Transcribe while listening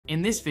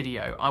In this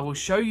video, I will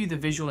show you the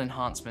visual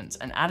enhancements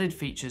and added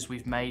features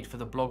we've made for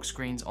the blog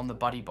screens on the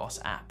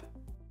BuddyBoss app.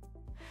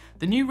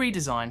 The new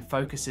redesign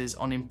focuses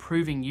on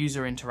improving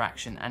user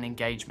interaction and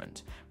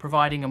engagement,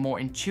 providing a more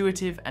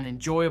intuitive and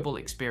enjoyable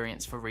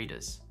experience for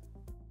readers.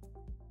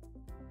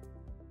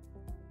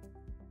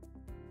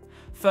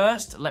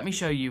 First, let me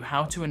show you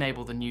how to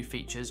enable the new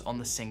features on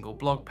the single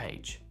blog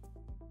page.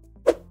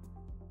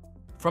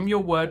 From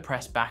your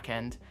WordPress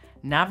backend,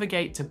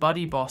 navigate to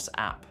BuddyBoss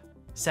App,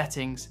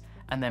 Settings,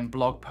 and then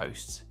Blog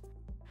Posts.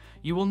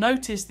 You will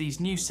notice these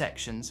new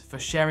sections for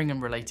sharing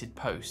and related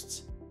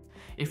posts.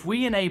 If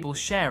we enable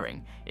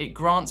sharing, it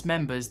grants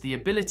members the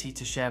ability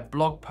to share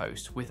blog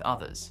posts with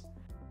others.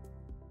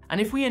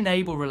 And if we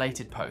enable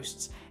related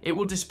posts, it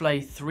will display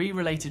 3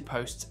 related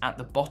posts at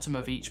the bottom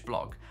of each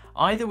blog,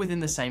 either within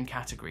the same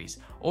categories,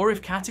 or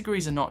if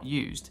categories are not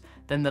used,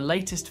 then the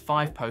latest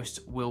 5 posts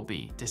will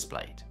be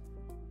displayed.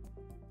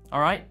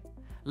 Alright,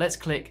 let's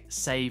click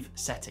Save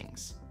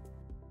Settings.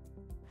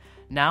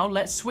 Now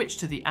let's switch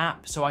to the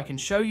app so I can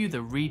show you the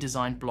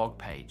redesigned blog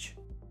page.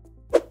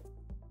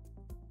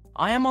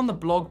 I am on the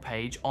blog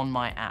page on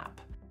my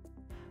app.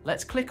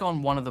 Let's click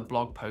on one of the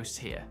blog posts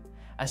here.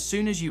 As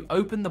soon as you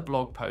open the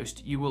blog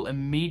post, you will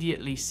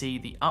immediately see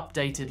the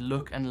updated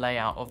look and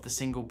layout of the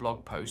single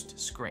blog post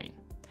screen.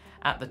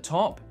 At the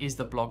top is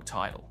the blog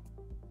title.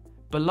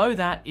 Below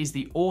that is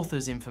the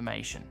author's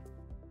information.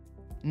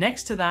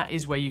 Next to that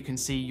is where you can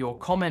see your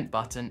comment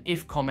button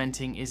if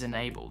commenting is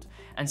enabled.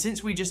 And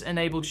since we just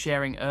enabled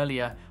sharing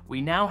earlier,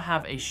 we now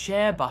have a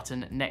share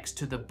button next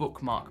to the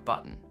bookmark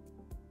button.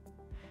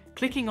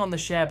 Clicking on the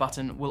share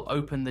button will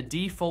open the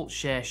default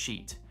share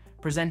sheet,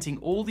 presenting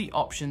all the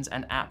options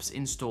and apps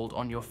installed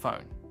on your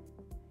phone.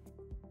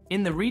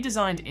 In the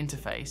redesigned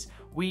interface,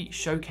 we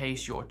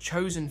showcase your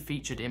chosen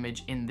featured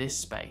image in this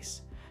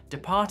space,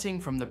 departing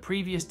from the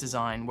previous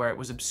design where it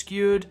was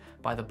obscured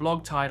by the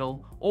blog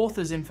title,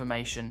 author's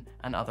information,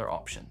 and other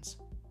options.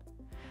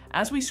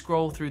 As we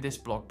scroll through this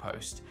blog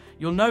post,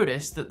 you'll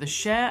notice that the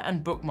share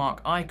and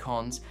bookmark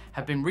icons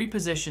have been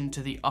repositioned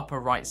to the upper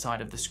right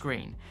side of the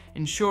screen,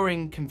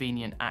 ensuring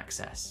convenient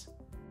access.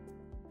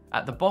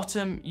 At the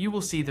bottom, you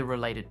will see the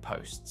related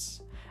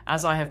posts.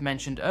 As I have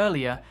mentioned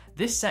earlier,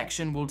 this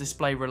section will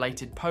display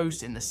related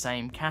posts in the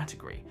same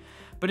category,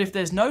 but if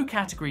there's no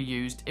category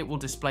used, it will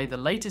display the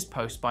latest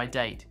post by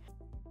date.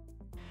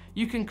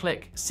 You can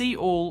click See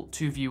All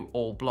to view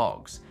all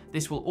blogs.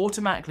 This will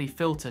automatically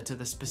filter to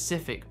the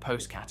specific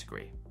post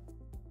category.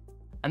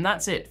 And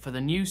that's it for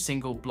the new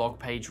single blog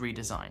page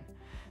redesign.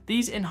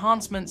 These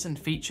enhancements and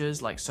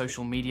features like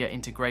social media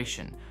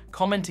integration,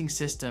 commenting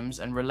systems,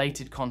 and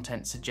related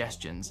content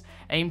suggestions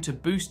aim to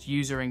boost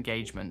user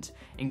engagement,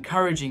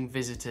 encouraging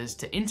visitors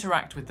to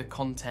interact with the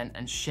content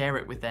and share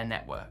it with their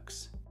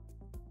networks.